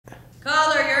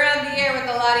Caller, you're on the air with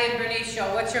the Lottie and Bernice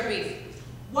show. What's your beef?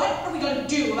 What are we going to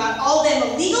do about all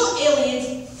them illegal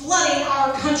aliens flooding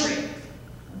our country?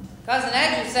 Cousin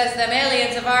Edju says them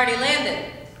aliens have already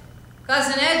landed.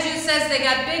 Cousin Edju says they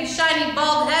got big, shiny,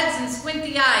 bald heads and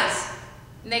squinty eyes.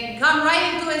 And they can come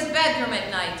right into his bedroom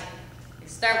at night. They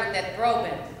start with that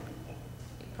probing.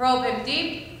 They probe him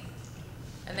deep,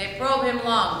 and they probe him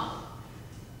long.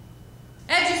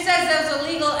 Edju says those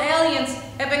illegal aliens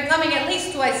have been coming at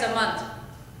least twice a month.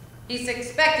 He's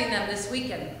expecting them this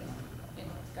weekend.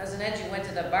 Cousin Edju went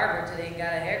to the barber today and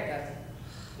got a haircut.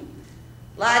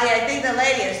 Lottie, I think the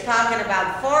lady is talking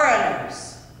about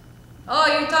foreigners. Oh,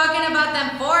 you're talking about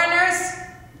them foreigners?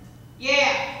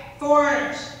 Yeah,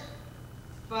 foreigners.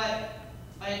 But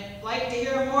I'd like to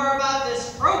hear more about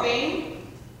this probing.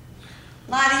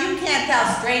 Lottie, you can't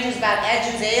tell strangers about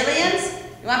Edju's aliens.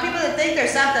 You want people to think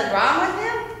there's something wrong with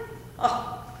him?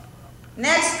 Oh.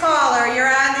 Next caller, you're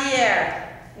on the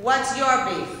air. What's your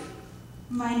beef?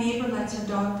 My neighbor lets her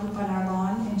dog poop on our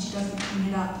lawn and she doesn't clean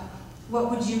it up. What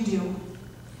would you do?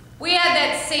 We had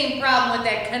that same problem with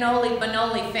that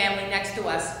cannoli-banoli family next to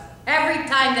us. Every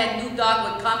time that new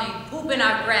dog would come and poop in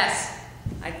our grass,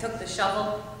 I took the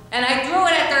shovel and I threw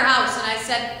it at their house and I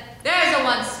said, "There's a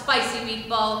one spicy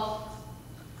meatball."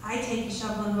 I take a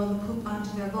shovel and roll the poop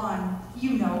onto their lawn.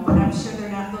 You know, but I'm sure they're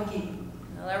not looking.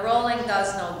 Well, the rolling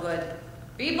does no good.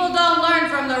 People don't learn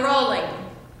from the rolling.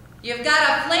 You've got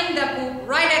to fling the poop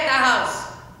right at the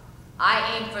house.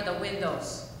 I aim for the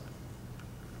windows.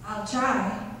 I'll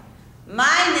try.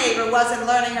 My neighbor wasn't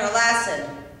learning her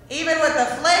lesson, even with the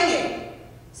flinging.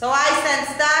 So I sent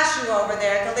Stashu over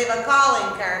there to leave a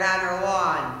calling card on her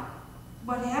lawn.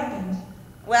 What happened?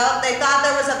 Well, they thought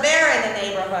there was a bear in the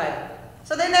neighborhood,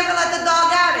 so they never let the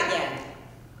dog out again.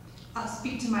 I'll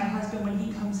speak to my husband when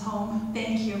he comes home.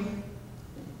 Thank you.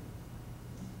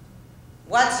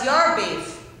 What's your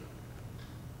beef?